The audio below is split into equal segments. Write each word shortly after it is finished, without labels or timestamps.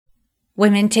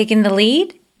Women Taking the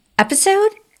Lead,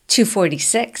 episode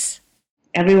 246.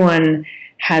 Everyone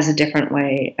has a different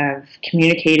way of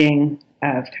communicating,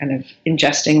 of kind of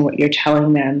ingesting what you're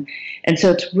telling them. And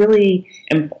so it's really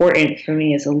important for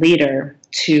me as a leader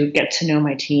to get to know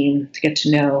my team, to get to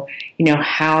know,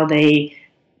 how they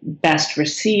best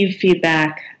receive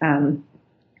feedback, to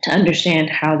understand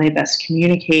how they best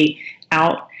communicate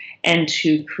out, and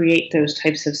to create those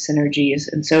types of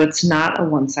synergies. And so it's not a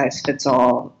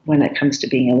one-size-fits-all when it comes to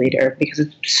being a leader, because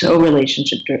it's so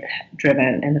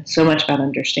relationship-driven, and it's so much about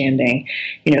understanding,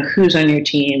 who's on your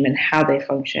team and how they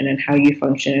function and how you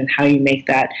function and how you make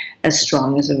that as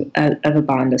strong of a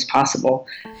bond as possible.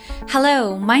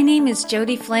 Hello, my name is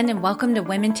Jody Flynn, and welcome to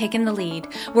Women Taking the Lead,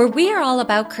 where we are all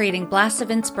about creating blasts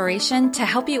of inspiration to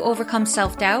help you overcome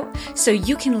self-doubt so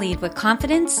you can lead with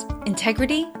confidence,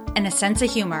 integrity, and a sense of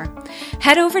humor.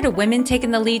 Head over to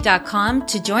womentakingthelead.com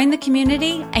to join the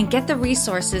community and get the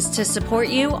resources to support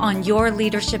you on your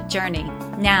leadership journey.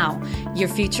 Now, your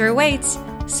future awaits,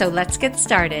 so let's get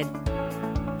started.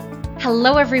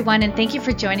 Hello, everyone, and thank you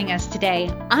for joining us today.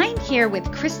 I'm here with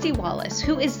Kristy Wallace,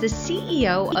 who is the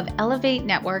CEO of Elevate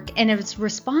Network and is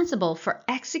responsible for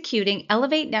executing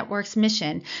Elevate Network's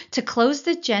mission to close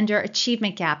the gender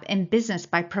achievement gap in business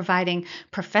by providing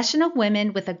professional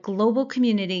women with a global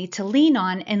community to lean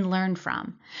on and learn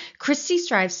from. Kristy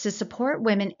strives to support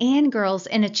women and girls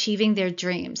in achieving their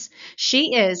dreams.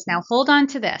 She is, now hold on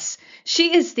to this,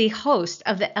 she is the host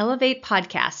of the Elevate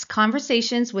podcast,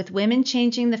 Conversations with Women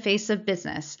Changing the Face of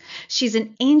Business. She's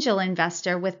an angel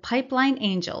investor with Pipeline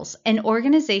Angels, an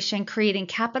organization creating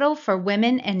capital for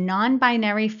women and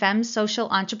non-binary femme social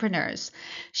entrepreneurs.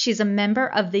 She's a member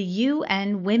of the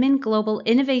UN Women Global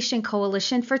Innovation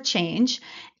Coalition for Change,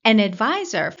 an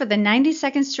advisor for the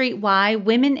 92nd Street Y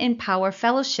Women in Power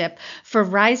Fellowship for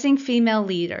Rising Female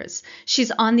Leaders.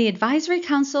 She's on the Advisory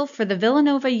Council for the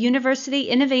Villanova University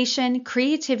Innovation,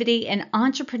 Creativity, and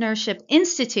Entrepreneurship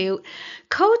Institute,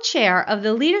 co-chair of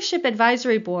the Leadership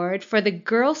Advisory Board for the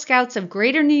Girl Scouts of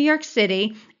Greater New York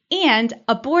City, and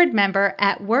a board member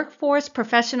at Workforce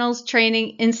Professionals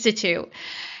Training Institute.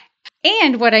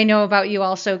 And what I know about you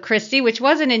also, Kristy, which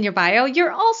wasn't in your bio,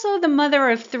 you're also the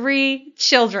mother of 3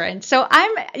 children. So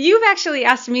you've actually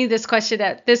asked me this question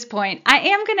at this point. I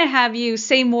am going to have you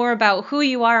say more about who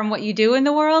you are and what you do in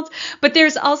the world. But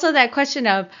there's also that question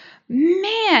of,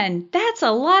 man, that's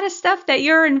a lot of stuff that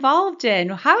you're involved in.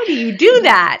 How do you do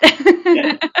that?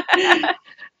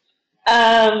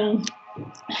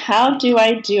 How do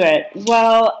I do it?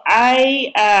 Well,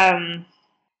 I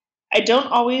don't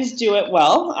always do it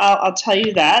well. I'll tell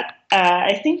you that.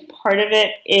 I think part of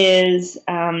it is,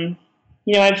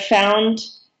 I've found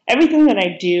everything that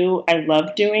I do, I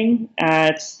love doing.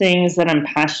 It's things that I'm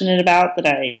passionate about, that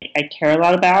I care a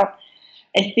lot about.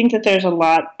 I think that there's a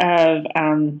lot of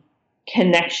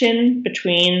connection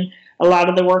between a lot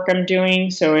of the work I'm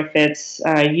doing. So if it's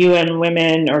UN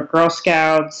Women or Girl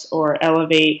Scouts or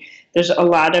Elevate, there's a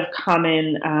lot of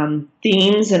common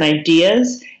themes and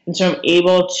ideas. And so I'm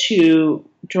able to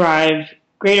drive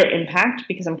greater impact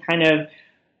because I'm kind of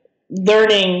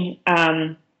learning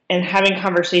and having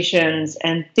conversations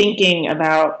and thinking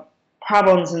about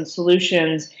problems and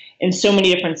solutions in so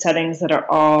many different settings that are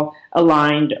all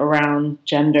aligned around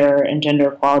gender and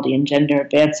gender equality and gender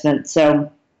advancement.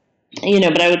 So,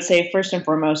 but I would say first and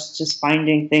foremost, just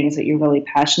finding things that you're really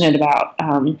passionate about,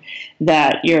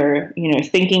 that you're,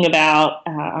 thinking about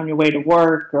on your way to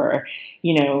work, or,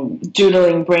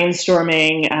 doodling,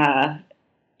 brainstorming,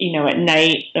 at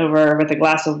night over with a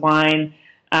glass of wine,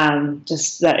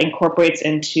 just that incorporates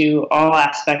into all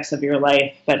aspects of your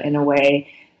life, but in a way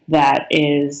that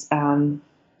is,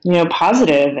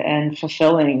 positive and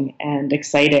fulfilling and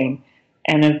exciting.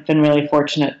 And I've been really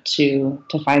fortunate to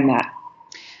find that.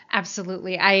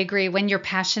 Absolutely. I agree. When you're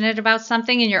passionate about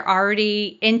something and you're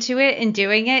already into it and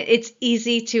doing it, it's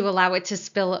easy to allow it to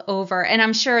spill over. And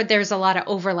I'm sure there's a lot of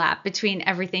overlap between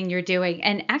everything you're doing,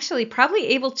 and actually probably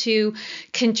able to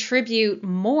contribute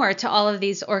more to all of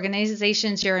these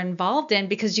organizations you're involved in,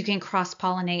 because you can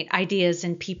cross-pollinate ideas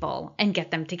and people and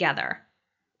get them together.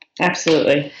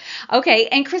 Absolutely. Okay.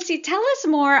 And Kristy, tell us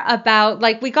more about,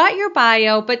 we got your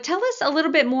bio, but tell us a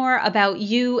little bit more about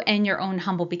you and your own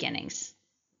humble beginnings.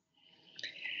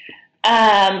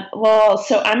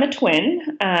 So I'm a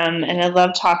twin, and I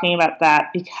love talking about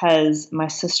that because my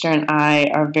sister and I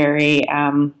are very,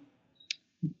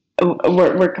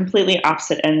 we're completely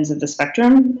opposite ends of the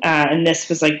spectrum. And this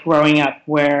was like growing up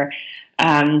where,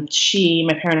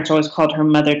 my parents always called her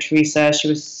Mother Teresa. She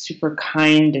was super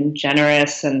kind and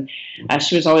generous, and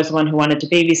she was always the one who wanted to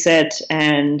babysit.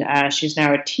 And she's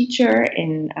now a teacher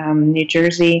in New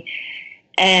Jersey.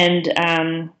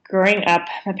 And growing up,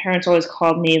 my parents always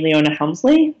called me Leona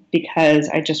Helmsley because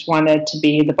I just wanted to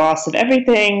be the boss of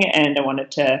everything, and I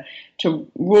wanted to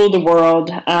rule the world.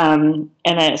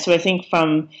 So I think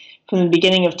from the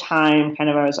beginning of time, kind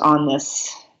of I was on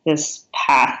this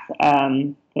path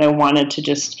that I wanted to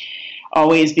just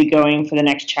always be going for the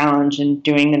next challenge and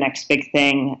doing the next big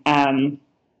thing.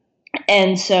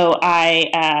 And so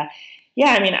I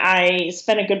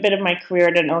spent a good bit of my career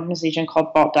at an organization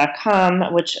called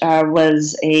Vault.com, which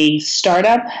was a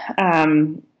startup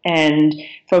and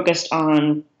focused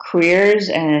on careers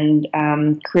and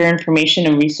career information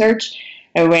and research.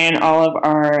 I ran all of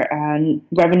our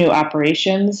revenue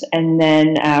operations, and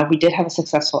then we did have a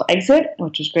successful exit,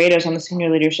 which was great. I was on the senior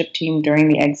leadership team during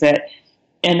the exit,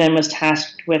 and then was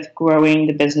tasked with growing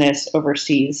the business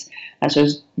overseas. So I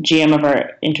was GM of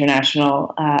our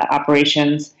international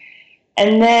operations.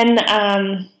 And then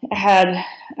I had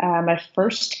my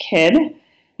first kid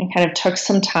and kind of took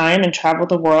some time and traveled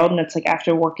the world. And it's like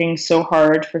after working so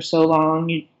hard for so long,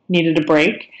 you needed a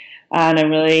break. And I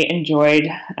really enjoyed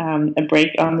a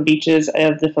break on the beaches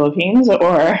of the Philippines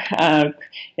or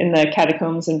in the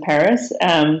catacombs in Paris.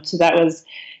 So that was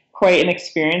quite an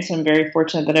experience. I'm very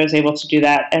fortunate that I was able to do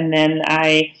that. And then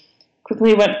I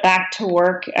quickly went back to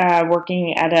work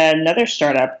working at another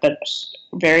startup, but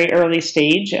very early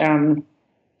stage,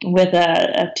 with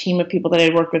a team of people that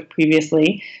I'd worked with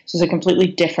previously. So it was a completely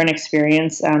different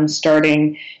experience,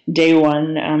 starting day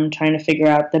one, trying to figure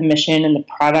out the mission and the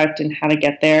product and how to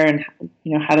get there and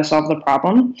how to solve the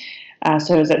problem.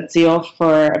 So I was at Zeal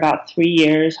for about 3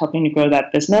 years, helping to grow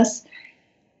that business.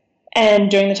 And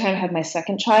during the time I had my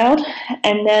second child.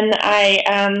 And then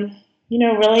I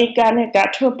really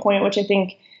got to a point, which I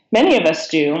think many of us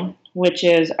do, which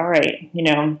is, all right,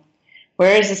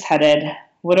 where is this headed?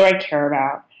 What do I care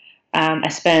about? I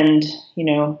spend,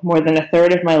 more than a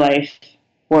third of my life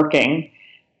working,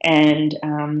 and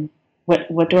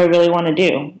what do I really want to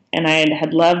do? And I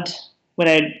had loved what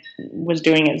I was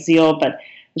doing at Zeal, but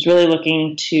was really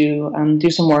looking to do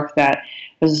some work that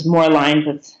was more aligned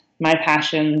with my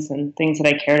passions and things that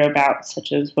I cared about,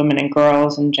 such as women and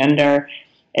girls and gender,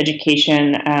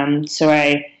 education. So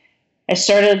I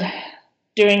started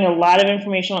doing a lot of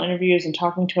informational interviews and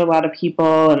talking to a lot of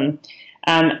people, and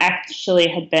actually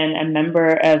had been a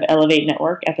member of Elevate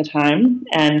Network at the time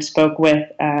and spoke with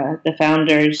the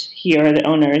founders here, the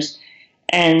owners,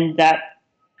 and that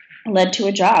led to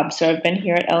a job. So I've been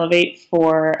here at Elevate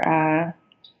for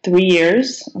 3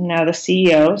 years. I'm now the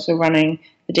CEO, so running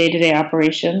the day-to-day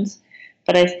operations.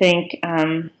 But I think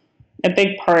a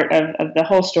big part of the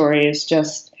whole story is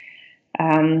just,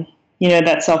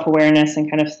 that self-awareness and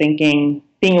kind of thinking,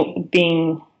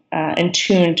 being in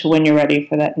tune to when you're ready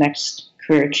for that next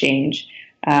career change,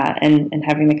 and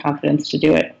having the confidence to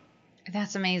do it.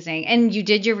 That's amazing. And you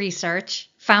did your research,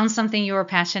 found something you were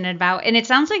passionate about, and it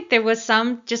sounds like there was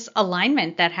some just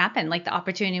alignment that happened. Like the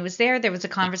opportunity was there was a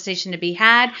conversation to be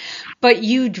had, but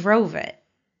you drove it.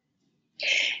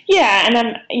 Yeah,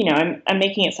 and I'm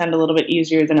making it sound a little bit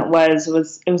easier than it was.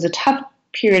 It was a tough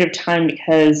period of time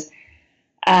because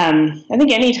I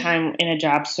think any time in a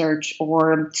job search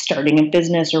or starting a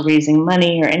business or raising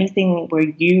money or anything where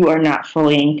you are not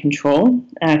fully in control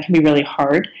can be really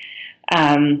hard.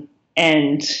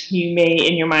 And you may,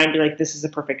 in your mind, be like, this is a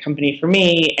perfect company for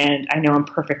me, and I know I'm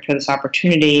perfect for this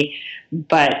opportunity,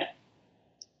 but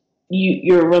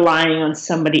you're relying on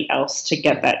somebody else to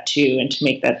get that to and to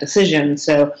make that decision.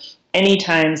 So any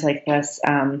times like this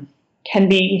can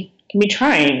be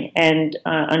trying and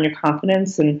on your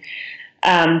confidence. And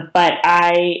but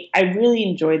I really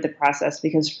enjoyed the process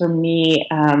because for me,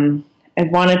 I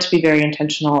wanted to be very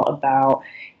intentional about,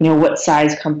 what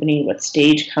size company, what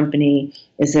stage company.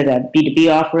 Is it a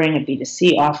B2B offering, a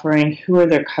B2C offering? Who are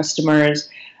their customers?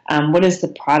 What is the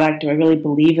product? Do I really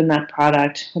believe in that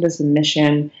product? What is the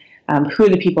mission? Who are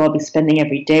the people I'll be spending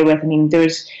every day with? I mean,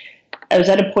 I was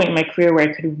at a point in my career where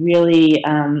I could really,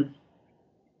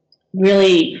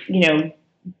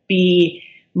 be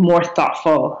more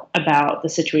thoughtful about the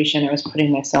situation I was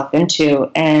putting myself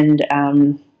into, and,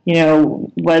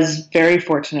 was very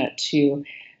fortunate to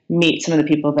meet some of the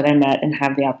people that I met and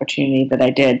have the opportunity that I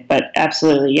did. But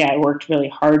absolutely, yeah, I worked really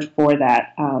hard for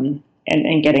that,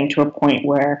 and getting to a point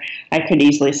where I could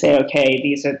easily say, okay,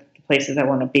 these are the places I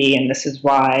want to be, and this is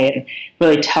why, and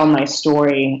really tell my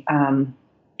story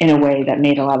in a way that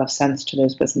made a lot of sense to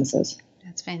those businesses.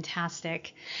 That's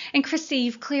fantastic. And Christy,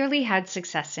 you've clearly had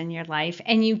success in your life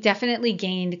and you definitely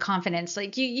gained confidence.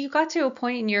 Like you got to a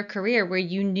point in your career where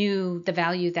you knew the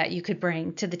value that you could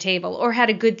bring to the table or had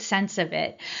a good sense of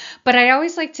it. But I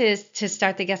always like to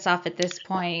start the guests off at this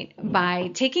point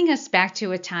by taking us back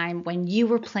to a time when you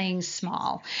were playing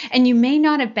small and you may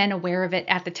not have been aware of it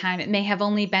at the time. It may have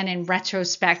only been in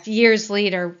retrospect years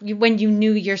later when you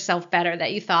knew yourself better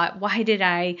that you thought, why did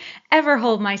I ever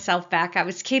hold myself back? I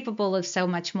was capable of so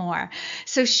much more.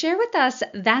 So share with us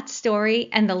that story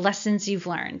and the lessons you've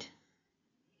learned.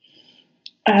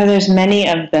 There's many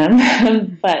of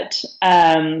them, but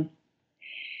I'd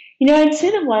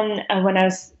say the one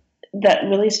that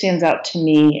really stands out to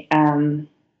me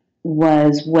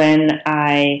was when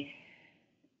I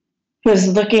was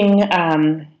looking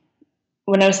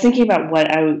when I was thinking about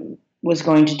what I was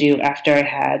going to do after I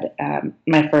had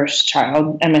my first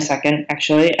child and my second,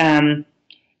 actually, and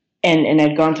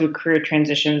I'd gone through career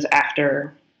transitions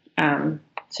after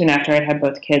soon after I'd had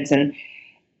both kids, and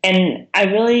I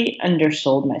really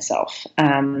undersold myself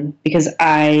because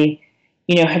I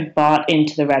had bought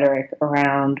into the rhetoric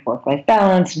around work-life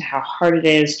balance and how hard it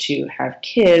is to have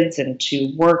kids and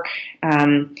to work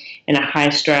in a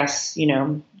high-stress,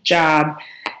 job.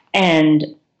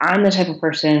 And I'm the type of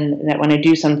person that when I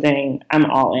do something, I'm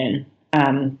all in,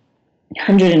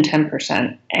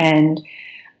 110%. And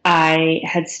I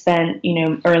had spent,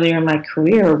 earlier in my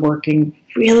career working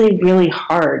really, really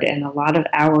hard and a lot of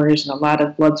hours and a lot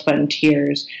of blood, sweat, and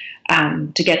tears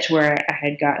to get to where I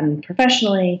had gotten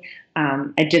professionally.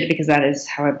 I did it because that is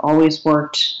how I've always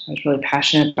worked. I was really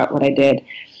passionate about what I did.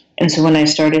 And so when I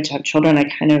started to have children, I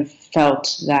kind of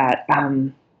felt that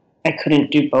I couldn't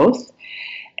do both.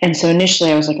 And so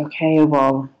initially I was like, okay,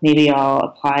 well, maybe I'll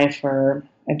apply for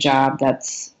a job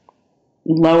that's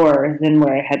lower than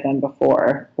where I had been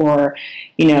before, or,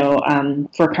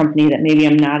 for a company that maybe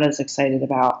I'm not as excited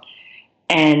about.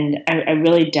 And I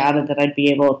really doubted that I'd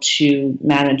be able to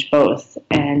manage both.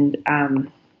 And,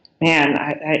 man,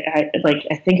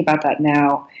 I think about that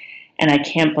now, and I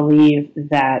can't believe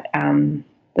that,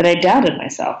 that I doubted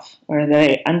myself or that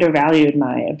I undervalued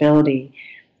my ability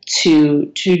to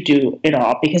do it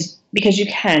all because you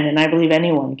can, and I believe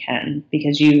anyone can,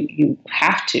 because you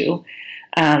have to.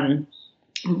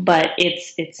 But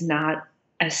it's not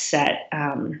a set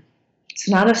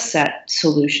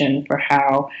solution for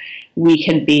how we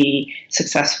can be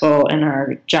successful in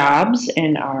our jobs,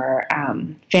 in our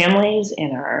families,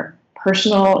 in our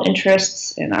personal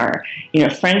interests, in our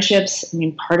friendships. I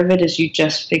mean, part of it is you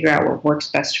just figure out what works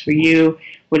best for you.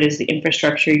 What is the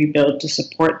infrastructure you build to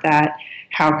support that?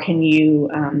 How can you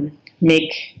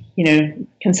make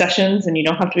concessions, and you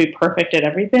don't have to be perfect at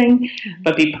everything,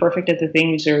 but be perfect at the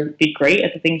things, or be great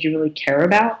at the things you really care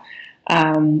about,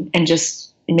 and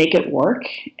just make it work.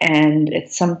 And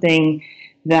it's something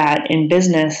that in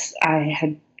business I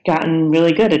had gotten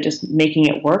really good at, just making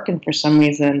it work. And for some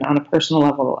reason, on a personal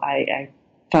level, I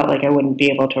felt like I wouldn't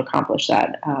be able to accomplish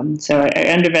that. So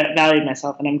I undervalued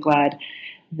myself, and I'm glad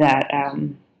that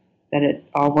that it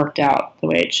all worked out the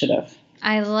way it should have.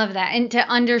 I love that. And to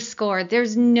underscore,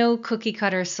 there's no cookie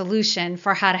cutter solution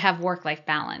for how to have work-life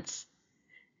balance.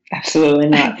 Absolutely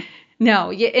not. No.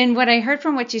 And what I heard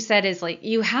from what you said is like,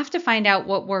 you have to find out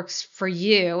what works for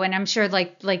you. And I'm sure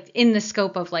like in the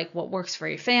scope of like what works for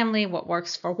your family, what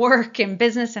works for work and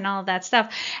business and all of that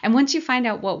stuff. And once you find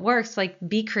out what works, like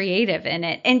be creative in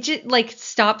it and just like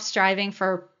stop striving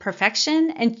for perfection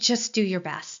and just do your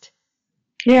best.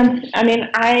 Yeah. I mean,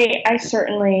 I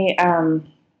certainly,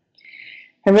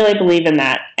 I really believe in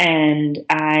that. And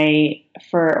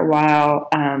for a while,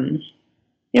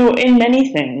 in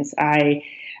many things, I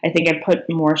think I put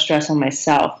more stress on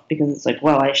myself because it's like,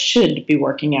 well, I should be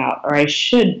working out, or I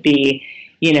should be,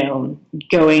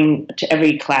 going to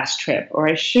every class trip, or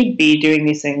I should be doing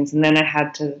these things. And then I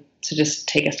had to just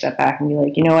take a step back and be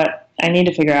like, you know what, I need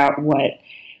to figure out what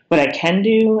I can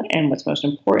do and what's most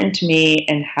important to me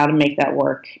and how to make that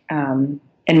work, and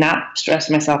not stress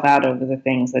myself out over the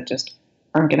things that just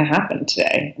aren't going to happen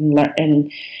today,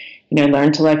 and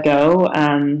learn to let go,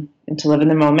 and to live in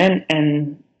the moment.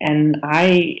 And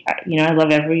I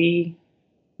love every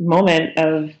moment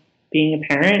of being a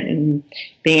parent and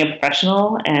being a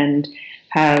professional and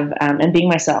being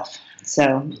myself.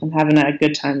 So I'm having a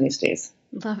good time these days.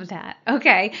 Love that.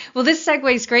 Okay. Well, this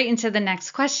segues great into the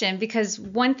next question, because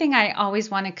one thing I always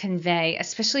want to convey,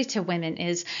 especially to women,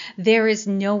 is there is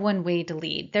no one way to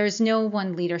lead. There's no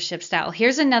one leadership style.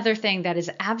 Here's another thing that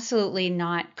is absolutely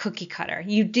not cookie cutter.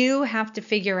 You do have to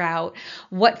figure out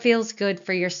what feels good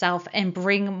for yourself and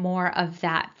bring more of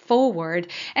that forward.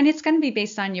 And it's going to be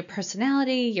based on your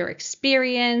personality, your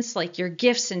experience, like your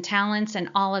gifts and talents and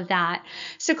all of that.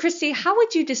 So Christy, how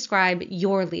would you describe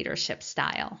your leadership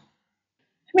style?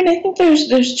 I mean, I think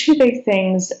there's two big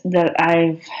things that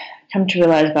I've come to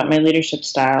realize about my leadership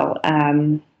style.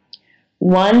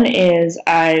 One is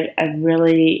I've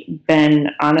really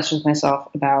been honest with myself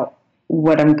about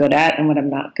what I'm good at and what I'm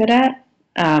not good at.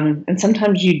 And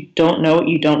sometimes you don't know what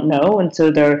you don't know. And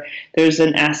so there's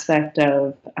an aspect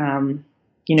of,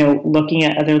 looking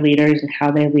at other leaders and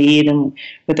how they lead and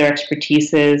what their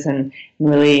expertise is, and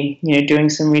really, doing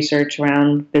some research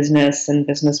around business and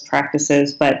business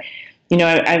practices. But,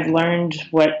 I've learned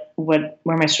where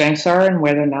my strengths are and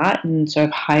where they're not. And so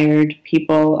I've hired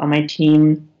people on my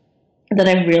team that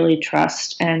I really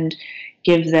trust and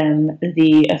give them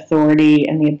the authority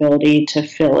and the ability to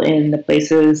fill in the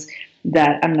places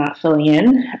that I'm not filling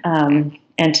in,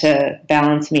 and to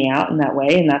balance me out in that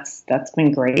way. And that's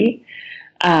been great.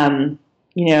 I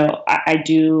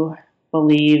do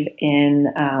believe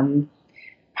in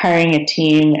hiring a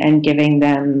team and giving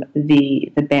them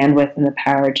the bandwidth and the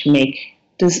power to make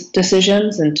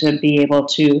decisions and to be able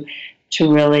to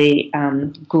really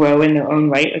grow in their own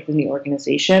right within the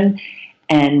organization.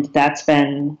 And that's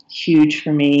been huge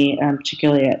for me,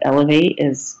 particularly at Elevate,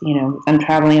 is, I'm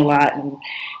traveling a lot and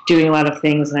doing a lot of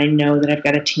things, and I know that I've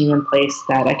got a team in place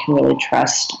that I can really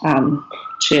trust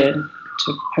to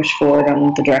push forward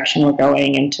on the direction we're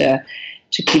going and to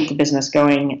keep the business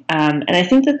going. And I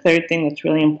think the third thing that's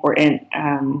really important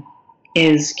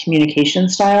is communication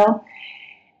style.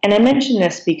 And I mention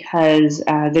this because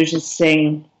there's this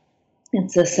thing,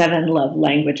 it's the 7 love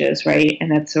languages, right?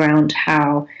 And it's around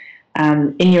how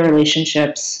in your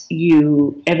relationships,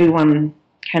 everyone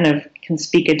kind of can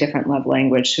speak a different love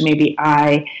language. So maybe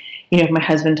if my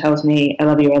husband tells me, I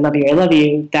love you, I love you, I love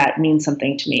you, that means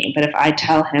something to me. But if I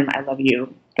tell him I love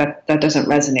you, that doesn't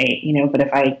resonate, but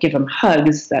if I give him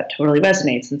hugs, that totally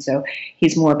resonates. And so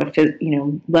he's more of a,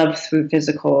 love through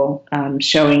physical,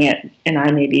 showing it, and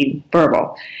I may be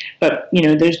verbal. But,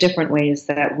 there's different ways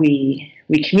that we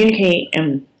communicate,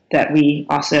 and that we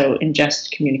also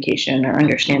ingest communication or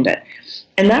understand it.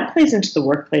 And that plays into the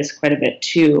workplace quite a bit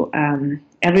too.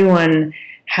 Everyone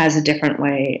has a different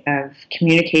way of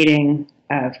communicating,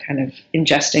 of kind of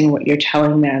ingesting what you're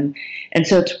telling them. And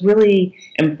so it's really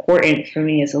important for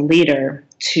me as a leader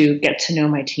to get to know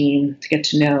my team, to get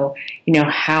to know,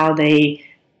 how they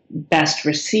best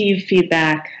receive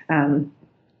feedback,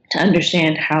 to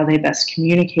understand how they best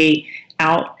communicate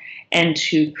out, and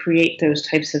to create those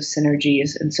types of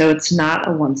synergies. And so it's not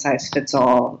a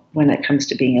one-size-fits-all when it comes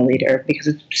to being a leader, because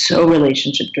it's so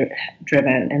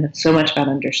relationship-driven, and it's so much about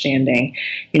understanding,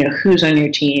 who's on your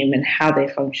team and how they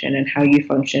function and how you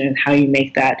function and how you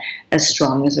make that as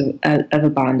strong as of a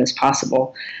bond as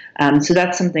possible. So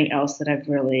that's something else that I've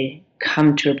really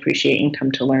come to appreciate and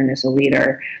come to learn as a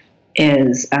leader,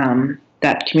 is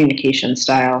that communication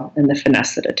style and the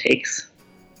finesse that it takes.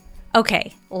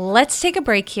 Okay, let's take a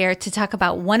break here to talk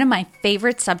about one of my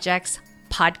favorite subjects,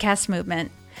 podcast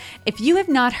movement. If you have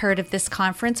not heard of this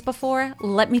conference before,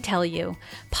 let me tell you.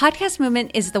 Podcast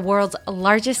Movement is the world's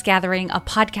largest gathering of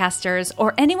podcasters,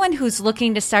 or anyone who's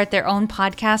looking to start their own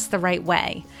podcast the right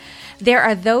way. There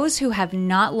are those who have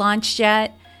not launched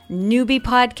yet, newbie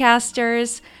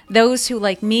podcasters, those who,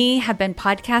 like me, have been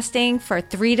podcasting for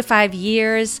 3 to 5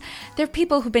 years. There are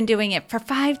people who've been doing it for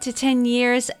 5 to 10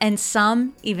 years, and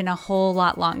some even a whole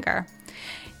lot longer.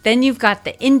 Then you've got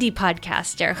the indie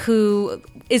podcaster, who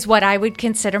is what I would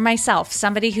consider myself,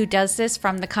 somebody who does this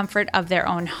from the comfort of their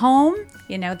own home.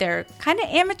 They're kind of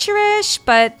amateurish,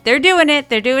 but they're doing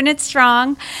it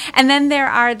strong. And then there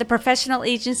are the professional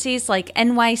agencies like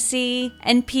NYC,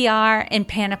 NPR, and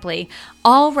Panoply,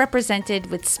 all represented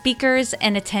with speakers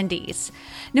and attendees.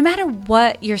 No matter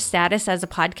what your status as a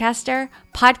podcaster,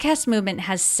 Podcast Movement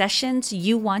has sessions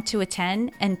you want to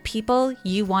attend and people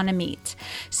you want to meet.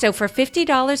 So for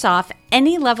 $50 off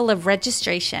any level of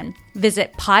registration,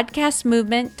 visit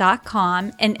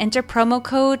podcastmovement.com and enter promo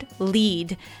code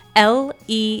LEAD,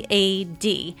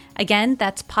 LEAD. Again,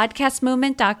 that's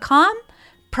podcastmovement.com,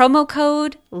 promo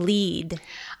code LEAD.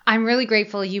 I'm really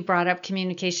grateful you brought up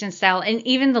communication style and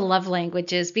even the love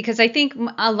languages, because I think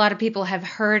a lot of people have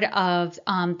heard of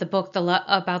the book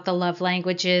about the love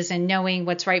languages and knowing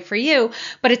what's right for you,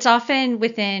 but it's often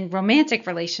within romantic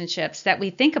relationships that we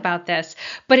think about this.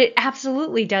 But it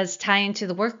absolutely does tie into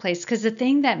the workplace, because the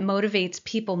thing that motivates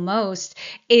people most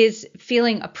is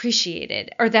feeling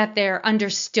appreciated, or that they're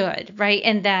understood, right?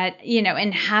 And that,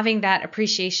 and having that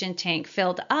appreciation tank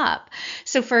filled up.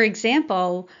 So for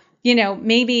example,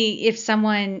 maybe if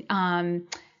someone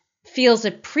feels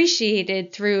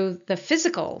appreciated through the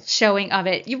physical showing of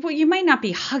it. You might not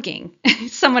be hugging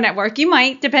someone at work. You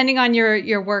might, depending on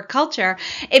your work culture,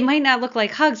 it might not look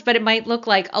like hugs, but it might look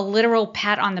like a literal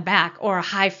pat on the back or a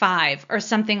high five or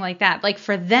something like that. Like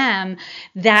for them,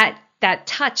 that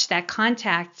touch, that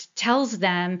contact tells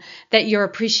them that you're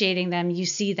appreciating them, you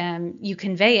see them, you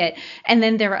convey it. And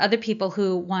then there are other people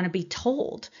who want to be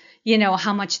told,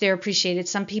 how much they're appreciated.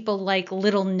 Some people like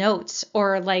little notes,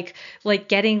 or like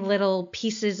getting little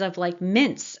pieces of like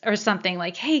mints or something,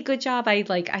 like, hey, good job. I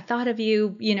thought of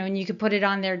you, and you could put it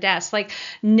on their desk. Like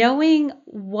knowing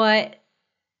what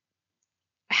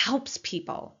helps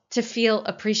people to feel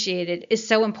appreciated is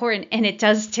so important, and it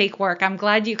does take work. I'm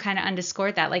glad you kind of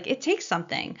underscored that. Like it takes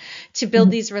something to build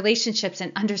these relationships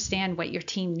and understand what your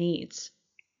team needs.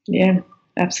 Yeah,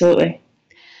 absolutely.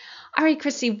 All right,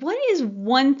 Christy, what is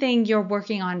one thing you're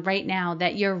working on right now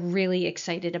that you're really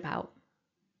excited about?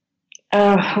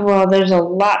 Well, there's a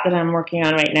lot that I'm working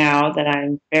on right now that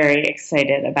I'm very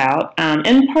excited about.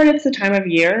 And part it's the time of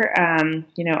year.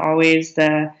 Always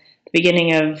the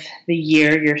beginning of the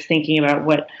year, you're thinking about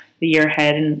what the year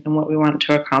ahead and what we want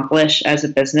to accomplish as a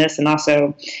business, and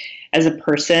also as a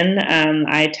person.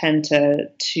 I tend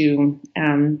to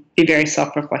be very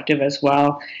self-reflective as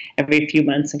well every few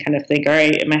months, and kind of think, all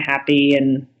right, am I happy,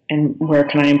 and where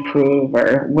can I improve,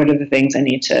 or what are the things I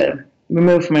need to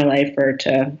remove from my life or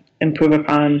to improve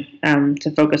upon,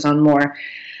 to focus on more.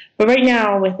 But right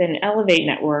now within Elevate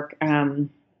Network,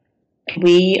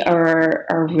 we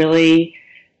are really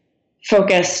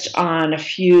focused on a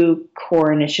few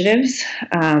core initiatives.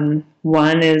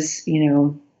 One is,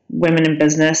 women in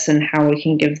business and how we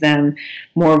can give them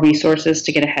more resources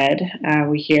to get ahead.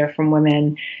 We hear from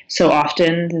women so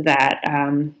often that,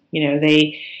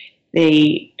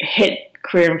 they hit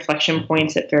career inflection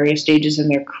points at various stages in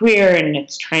their career, and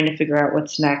it's trying to figure out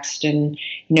what's next. And,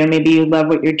 maybe you love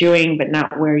what you're doing, but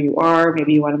not where you are.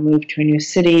 Maybe you want to move to a new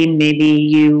city. Maybe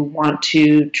you want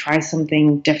to try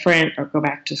something different or go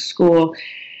back to school.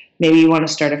 Maybe you want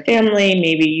to start a family.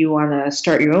 Maybe you want to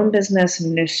start your own business. I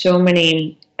mean, there's so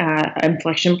many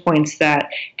inflection points that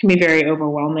can be very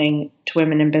overwhelming to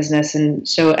women in business. And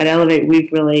so at Elevate,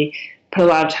 we've really put a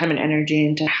lot of time and energy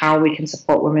into how we can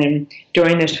support women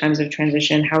during those times of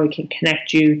transition, how we can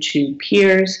connect you to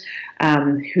peers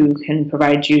who can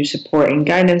provide you support and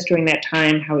guidance during that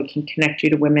time, how we can connect you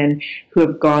to women who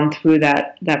have gone through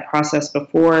that process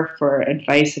before for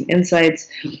advice and insights,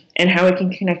 and how we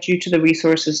can connect you to the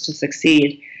resources to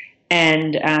succeed.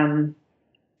 And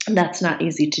that's not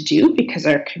easy to do because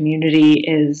our community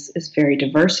is very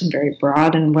diverse and very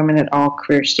broad, and women at all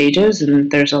career stages,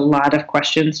 and there's a lot of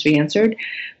questions to be answered.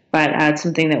 But it's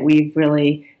something that we've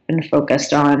really been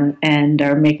focused on and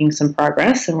are making some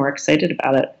progress, and we're excited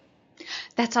about it.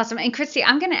 That's awesome. And Christy,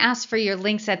 I'm going to ask for your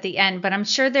links at the end, but I'm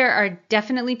sure there are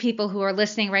definitely people who are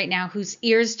listening right now whose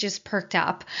ears just perked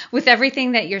up with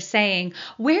everything that you're saying.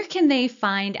 Where can they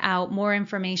find out more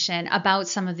information about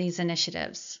some of these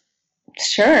initiatives?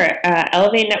 Sure.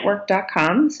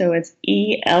 ElevateNetwork.com. So it's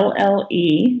ELLEVATE,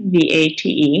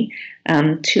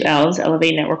 two L's,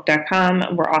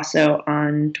 ElevateNetwork.com. We're also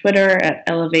on Twitter at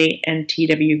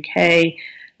ElevateNTWK,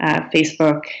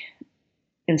 Facebook,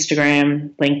 Instagram,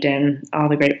 LinkedIn, all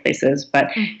the great places. But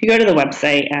if you go to the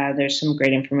website, there's some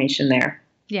great information there.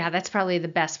 Yeah, that's probably the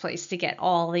best place to get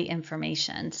all the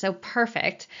information. So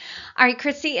perfect. All right,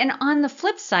 Christy, and on the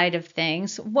flip side of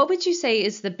things, what would you say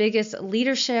is the biggest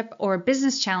leadership or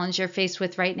business challenge you're faced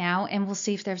with right now? And we'll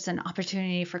see if there's an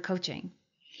opportunity for coaching.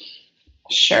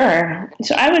 Sure.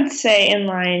 So I would say, in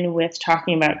line with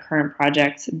talking about current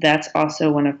projects, that's also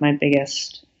one of my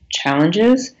biggest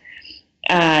challenges,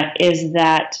 is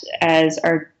that as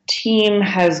our team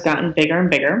has gotten bigger and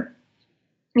bigger,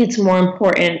 it's more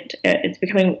important, it's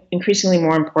becoming increasingly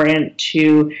more important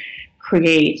to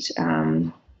create,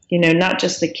 not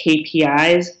just the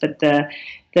KPIs, but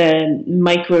the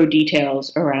micro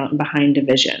details around behind a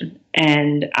vision.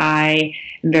 And I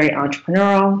am very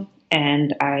entrepreneurial,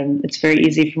 and it's very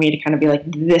easy for me to kind of be like,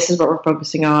 this is what we're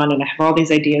focusing on, and I have all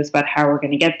these ideas about how we're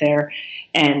going to get there,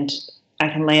 and I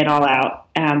can lay it all out.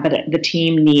 But the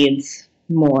team needs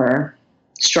more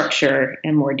structure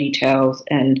and more details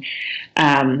and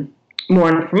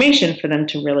more information for them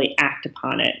to really act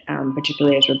upon it,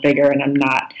 particularly as we're bigger and I'm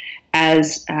not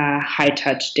as high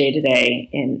touch day to day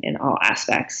in all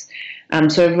aspects.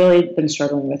 So I've really been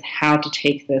struggling with how to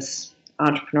take this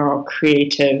entrepreneurial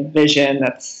creative vision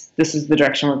this is the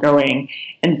direction we're going,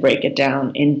 and break it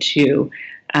down into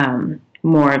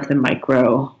more of the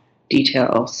micro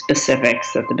detail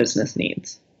specifics that the business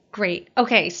needs. Great.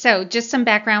 Okay, so just some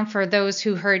background for those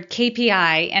who heard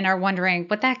KPI and are wondering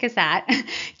what the heck is that?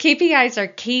 KPIs are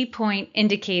key point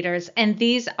indicators, and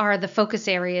these are the focus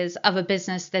areas of a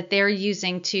business that they're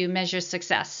using to measure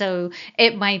success. So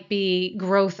it might be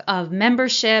growth of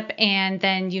membership, and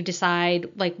then you decide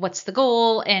like what's the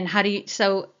goal and how do you,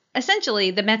 so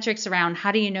essentially the metrics around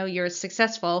how do you know you're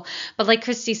successful. But like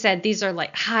Christy said, these are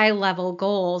like high level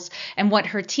goals, and what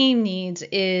her team needs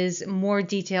is more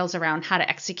details around how to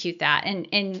execute that.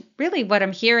 And really what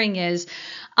I'm hearing is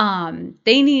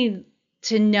they need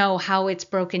to know how it's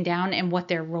broken down and what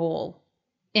their role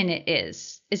in it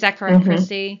is. Is that correct,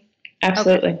 Christy?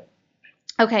 Absolutely. Okay.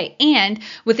 Okay, and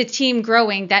with the team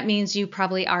growing, that means you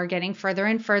probably are getting further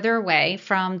and further away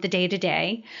from the day to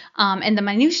day and the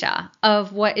minutia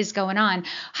of what is going on.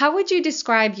 How would you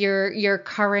describe your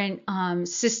current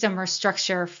system or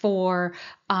structure for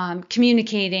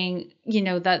communicating,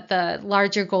 the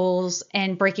larger goals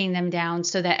and breaking them down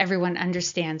so that everyone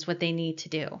understands what they need to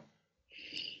do?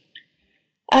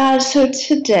 So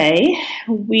today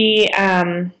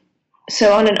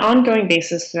so on an ongoing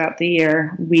basis throughout the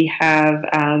year, we have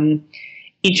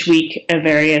each week a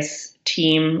various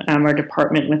team or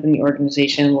department within the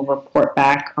organization will report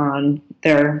back on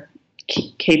their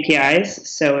KPIs.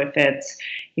 So if it's,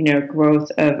 growth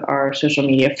of our social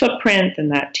media footprint, then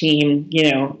that team,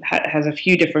 has a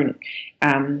few different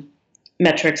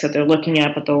metrics that they're looking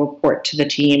at, but they'll report to the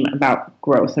team about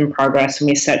growth and progress, and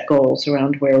we set goals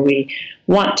around where we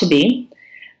want to be.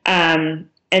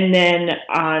 And then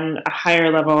on a higher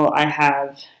level, I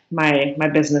have my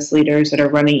business leaders that are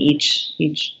running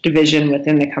each division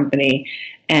within the company,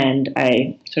 and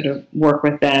I sort of work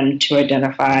with them to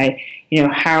identify,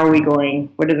 how are we going,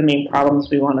 what are the main problems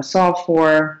we want to solve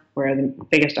for, where are the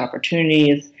biggest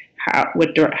opportunities, how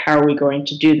are we going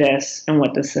to do this, and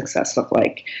what does success look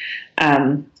like.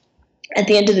 At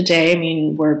the end of the day,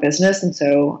 we're a business, and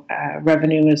so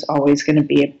revenue is always going to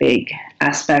be a big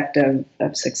aspect of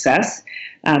success,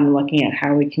 looking at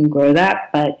how we can grow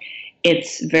that. But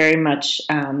it's very much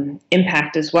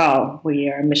impact as well. We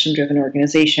are a mission-driven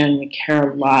organization. We care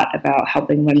a lot about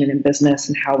helping women in business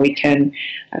and how we can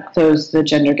close the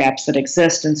gender gaps that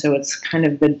exist. And so it's kind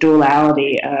of the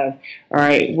duality of, all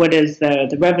right, what is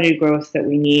the revenue growth that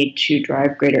we need to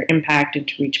drive greater impact and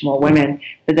to reach more women,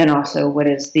 but then also what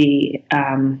is the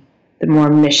more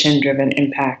mission-driven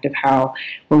impact of how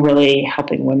we're really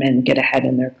helping women get ahead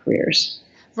in their careers.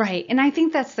 Right. And I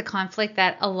think that's the conflict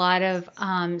that a lot of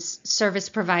service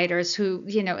providers who,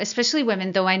 especially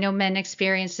women, though I know men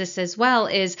experience this as well,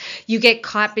 is you get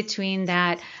caught between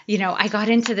that, I got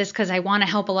into this because I want to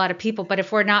help a lot of people, but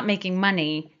if we're not making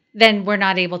money, then we're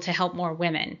not able to help more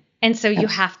women. And so you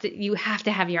have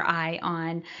to have your eye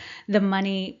on the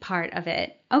money part of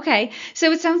it. Okay. So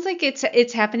it sounds like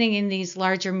it's happening in these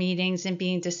larger meetings and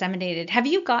being disseminated. Have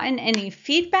you gotten any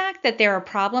feedback that there are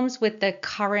problems with the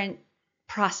current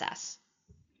process?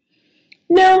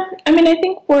 No, I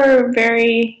think I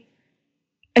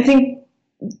think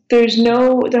there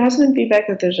hasn't been feedback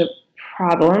that there's a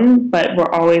problem, but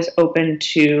we're always open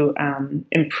to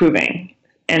improving.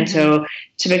 And so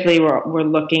typically we're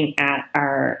looking at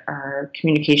our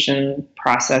communication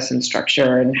process and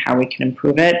structure and how we can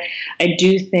improve it. I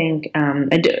do think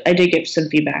I did get some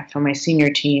feedback from my senior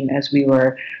team as we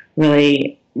were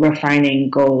really refining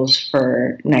goals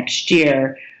for next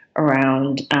year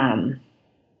around,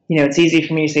 it's easy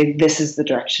for me to say, this is the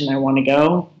direction I want to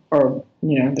go, or,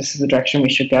 this is the direction we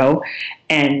should go.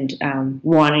 And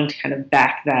wanting to kind of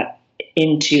back that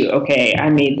into, okay, I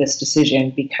made this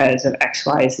decision because of X,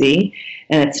 Y, Z.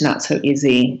 And it's not so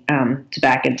easy to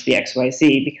back into the X, Y,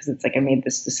 Z, because it's like I made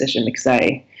this decision because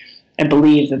I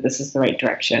believe that this is the right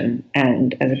direction.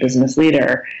 And as a business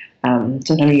leader,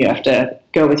 sometimes you have to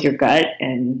go with your gut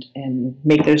and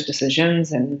make those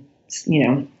decisions and,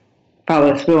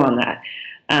 follow through on that.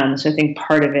 So I think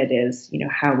part of it is,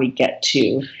 how we get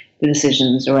to the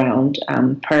decisions around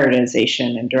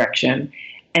prioritization and direction.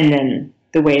 And then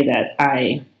the way that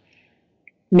I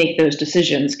make those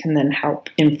decisions can then help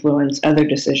influence other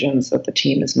decisions that the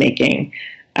team is making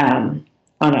on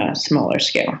a smaller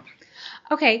scale.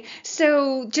 Okay.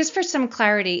 So just for some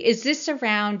clarity, is this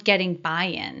around getting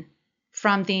buy-in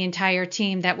from the entire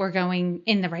team that we're going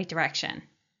in the right direction?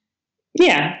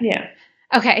 Yeah.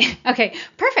 Okay,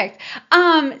 perfect.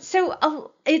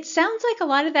 So it sounds like a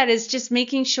lot of that is just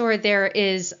making sure there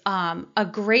is a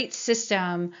great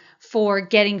system for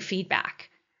getting feedback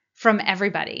from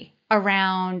everybody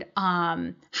around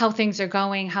how things are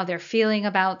going, how they're feeling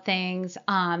about things,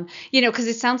 because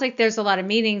it sounds like there's a lot of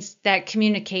meetings that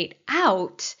communicate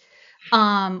out,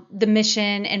 the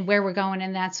mission and where we're going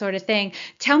and that sort of thing.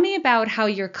 Tell me about how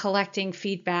you're collecting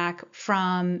feedback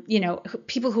from,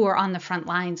 people who are on the front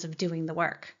lines of doing the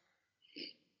work.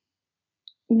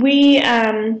 We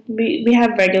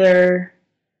have regular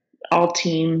all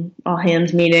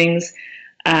hands meetings.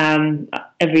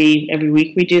 Every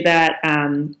week we do that.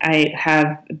 I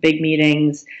have big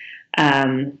meetings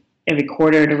every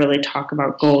quarter to really talk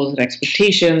about goals and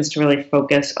expectations, to really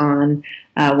focus on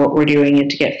what we're doing and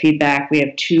to get feedback. We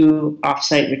have 2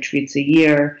 offsite retreats a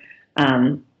year.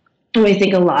 We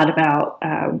think a lot about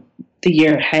the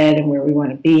year ahead and where we want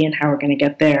to be and how we're going to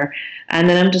get there. And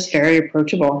then I'm just very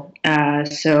approachable.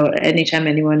 So anytime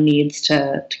anyone needs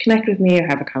to connect with me or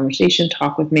have a conversation,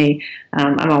 talk with me,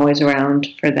 I'm always around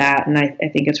for that. And I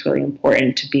think it's really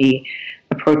important to be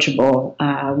approachable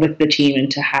with the team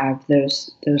and to have those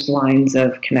lines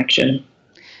of connection.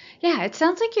 Yeah, it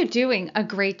sounds like you're doing a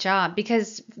great job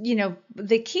because,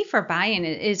 the key for buy-in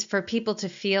is for people to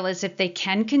feel as if they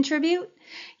can contribute.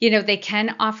 They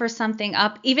can offer something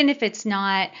up, even if it's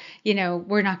not,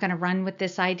 we're not going to run with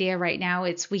this idea right now.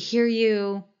 It's we hear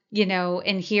you,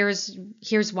 and here's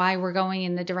why we're going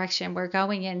in the direction we're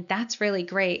going in. That's really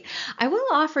great. I will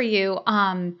offer you,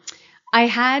 I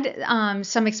had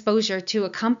some exposure to a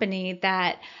company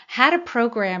that had a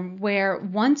program where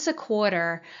once a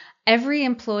quarter, every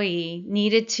employee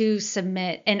needed to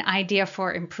submit an idea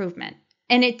for improvement.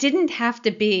 And it didn't have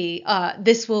to be,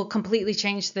 this will completely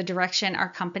change the direction our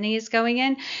company is going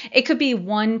in. It could be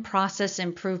one process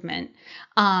improvement.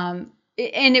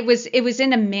 And it was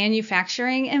in a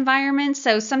manufacturing environment.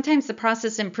 So sometimes the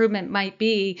process improvement might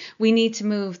be we need to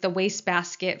move the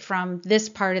wastebasket from this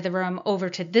part of the room over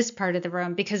to this part of the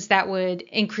room because that would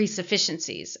increase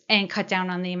efficiencies and cut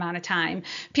down on the amount of time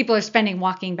people are spending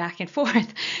walking back and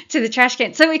forth to the trash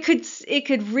can. So it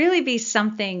could really be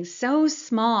something so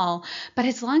small, but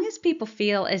as long as people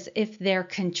feel as if they're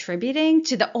contributing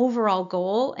to the overall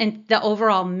goal and the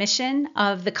overall mission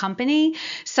of the company,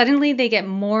 suddenly they get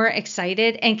more excited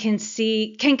and can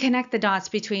connect the dots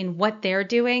between what they're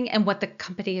doing and what the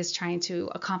company is trying to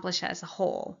accomplish as a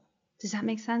whole. Does that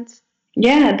make sense?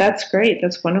 Yeah, that's great.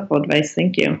 That's wonderful advice.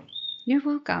 Thank you. You're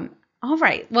welcome. All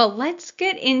right. Well, let's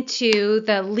get into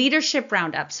the leadership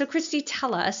roundup. So, Christy,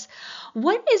 tell us,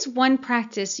 what is one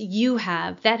practice you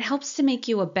have that helps to make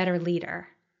you a better leader?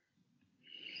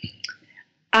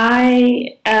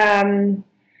 I'm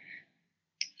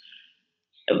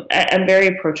very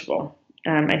approachable.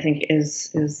 I think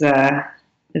is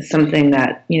something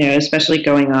that, especially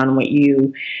going on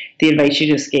the advice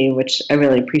you just gave, which I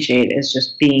really appreciate, is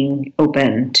just being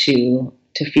open to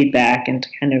feedback and to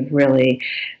kind of really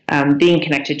being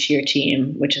connected to your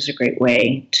team, which is a great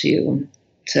way to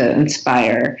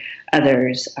inspire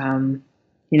others,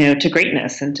 to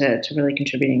greatness and to really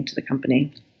contributing to the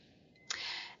company.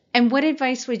 And what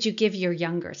advice would you give your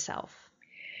younger self?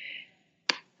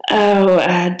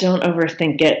 Don't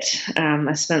overthink it.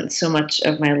 I spent so much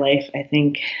of my life, I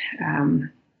think,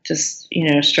 just,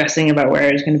 stressing about where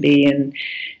I was going to be in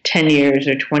 10 years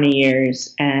or 20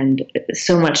 years. And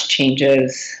so much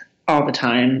changes all the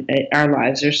time. Our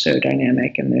lives are so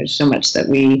dynamic and there's so much that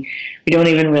we don't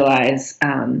even realize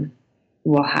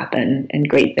will happen and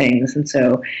great things. And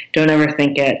so don't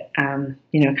overthink it.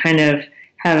 Kind of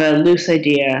have a loose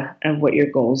idea of what your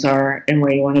goals are and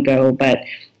where you want to go, but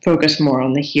focus more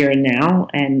on the here and now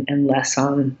and less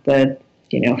on the,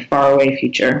 faraway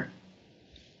future.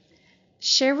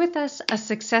 Share with us a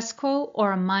success quote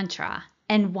or a mantra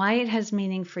and why it has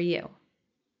meaning for you.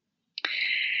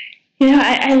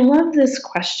 I love this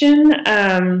question.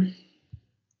 And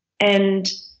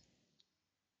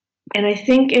I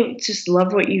think it just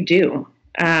love what you do.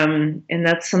 And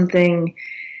that's something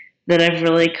that I've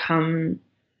really come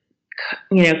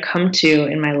to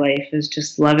in my life, is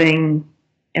just loving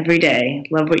every day,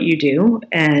 love what you do.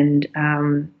 And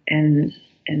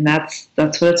that's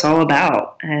what it's all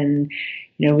about. And,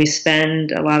 we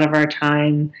spend a lot of our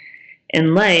time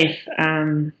in life,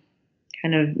 kind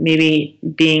of maybe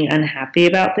being unhappy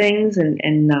about things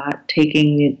and not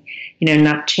taking it,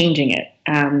 not changing it,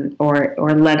 or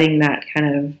letting that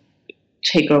kind of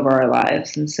take over our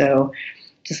lives. And so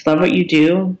just love what you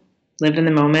do, live in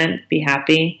the moment, be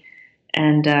happy,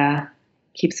 and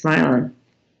keep smiling.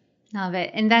 Love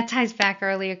it. And that ties back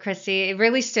earlier, Christy. It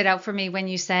really stood out for me when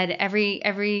you said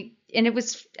and it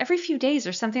was every few days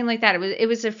or something like that. It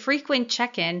was a frequent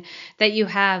check-in that you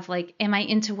have, like, am I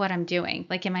into what I'm doing?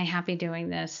 Like, am I happy doing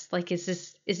this? Like, is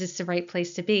this the right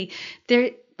place to be?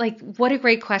 Like, what a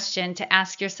great question to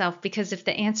ask yourself, because if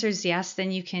the answer is yes,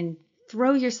 then you can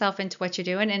throw yourself into what you're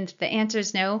doing. And if the answer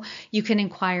is no, you can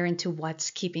inquire into what's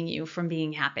keeping you from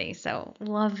being happy. So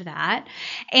love that.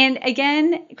 And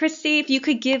again, Christy, if you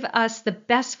could give us the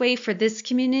best way for this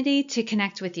community to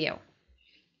connect with you.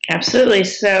 Absolutely.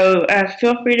 So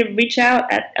feel free to reach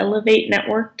out at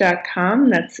elevatenetwork.com.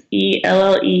 That's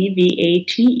ELLEVATE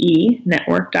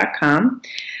network.com.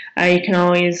 You can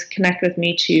always connect with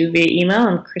me too via email.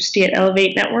 I'm Christy at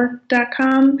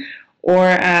elevatenetwork.com,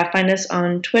 or find us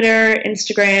on Twitter,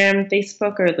 Instagram,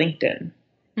 Facebook, or LinkedIn.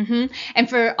 Mm-hmm. And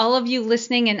for all of you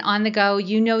listening and on the go,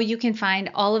 you can find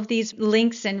all of these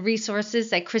links and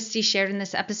resources that Christy shared in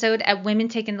this episode at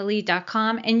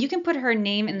womentakingthelead.com. And you can put her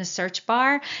name in the search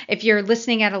bar. If you're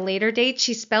listening at a later date,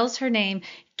 she spells her name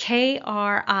Kristy.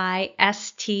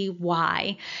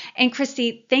 And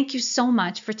Christy, thank you so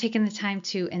much for taking the time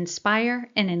to inspire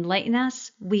and enlighten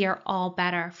us. We are all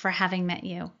better for having met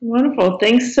you. Wonderful.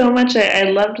 Thanks so much. I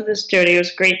loved this, Jody. It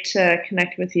was great to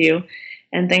connect with you.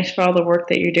 And thanks for all the work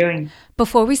that you're doing.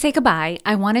 Before we say goodbye,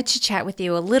 I wanted to chat with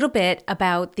you a little bit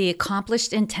about the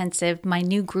Accomplished Intensive, my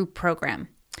new group program.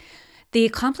 The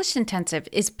Accomplished Intensive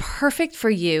is perfect for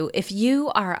you if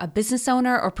you are a business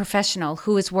owner or professional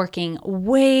who is working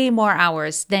way more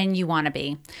hours than you want to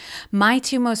be. My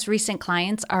two most recent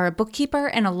clients are a bookkeeper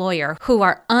and a lawyer who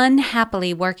are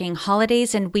unhappily working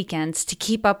holidays and weekends to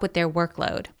keep up with their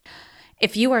workload.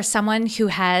 If you are someone who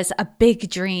has a big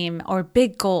dream or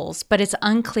big goals, but it's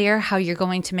unclear how you're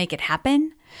going to make it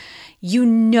happen, you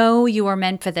know you are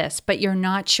meant for this, but you're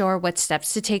not sure what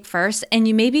steps to take first, and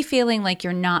you may be feeling like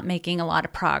you're not making a lot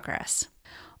of progress.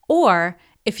 Or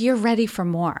if you're ready for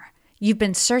more, you've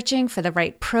been searching for the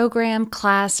right program,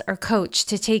 class, or coach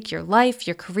to take your life,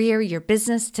 your career, your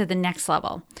business to the next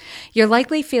level. You're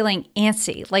likely feeling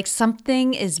antsy, like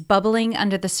something is bubbling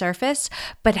under the surface,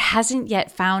 but hasn't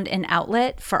yet found an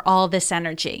outlet for all this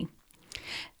energy.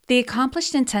 The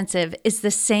Accomplished Intensive is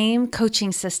the same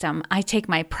coaching system I take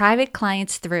my private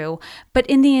clients through, but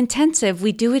in the intensive,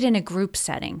 we do it in a group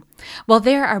setting. While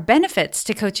there are benefits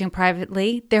to coaching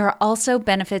privately, there are also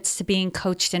benefits to being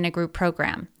coached in a group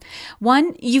program.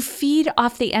 One, you feed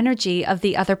off the energy of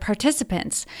the other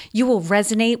participants. You will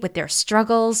resonate with their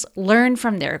struggles, learn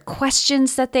from their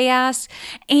questions that they ask,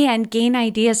 and gain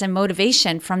ideas and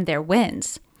motivation from their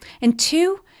wins. And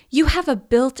two, you have a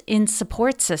built-in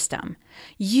support system.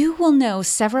 You will know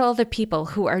several other people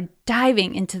who are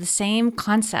diving into the same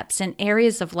concepts and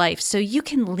areas of life, so you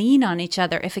can lean on each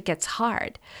other if it gets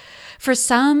hard. For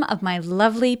some of my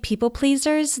lovely people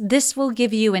pleasers, this will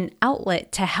give you an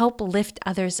outlet to help lift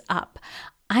others up.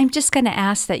 I'm just going to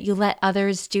ask that you let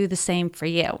others do the same for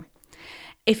you.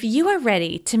 If you are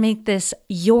ready to make this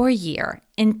your year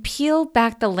and peel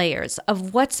back the layers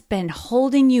of what's been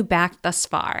holding you back thus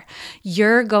far,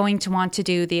 you're going to want to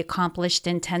do the Accomplished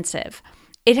Intensive.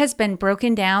 It has been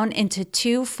broken down into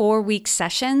 2 4-week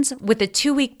sessions with a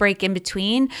 2-week break in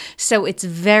between, so it's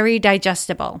very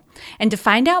digestible. And to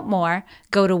find out more,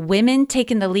 go to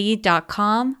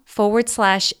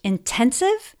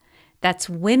womentakingthelead.com/intensive. That's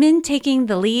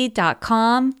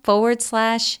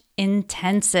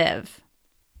womentakingthelead.com/intensive.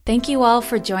 Thank you all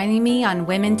for joining me on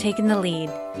Women Taking the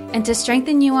Lead. And to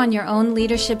strengthen you on your own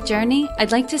leadership journey,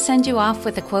 I'd like to send you off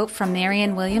with a quote from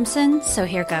Marianne Williamson, so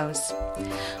here goes.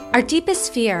 Our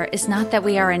deepest fear is not that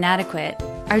we are inadequate.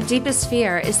 Our deepest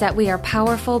fear is that we are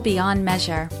powerful beyond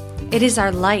measure. It is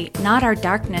our light, not our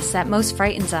darkness, that most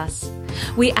frightens us.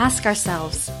 We ask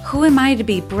ourselves, who am I to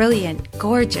be brilliant,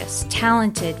 gorgeous,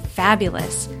 talented,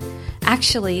 fabulous?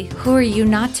 Actually, who are you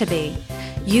not to be?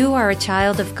 You are a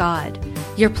child of God.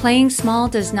 Your playing small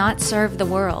does not serve the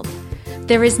world.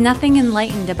 There is nothing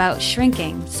enlightened about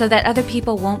shrinking so that other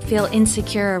people won't feel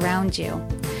insecure around you.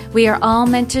 We are all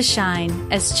meant to shine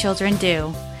as children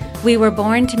do. We were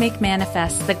born to make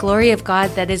manifest the glory of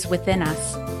God that is within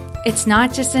us. It's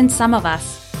not just in some of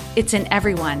us, it's in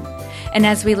everyone. And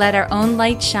as we let our own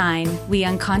light shine, we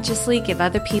unconsciously give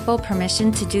other people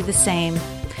permission to do the same.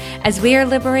 As we are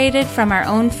liberated from our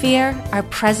own fear, our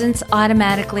presence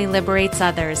automatically liberates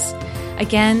others.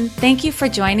 Again, thank you for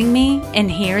joining me, and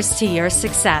here's to your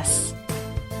success.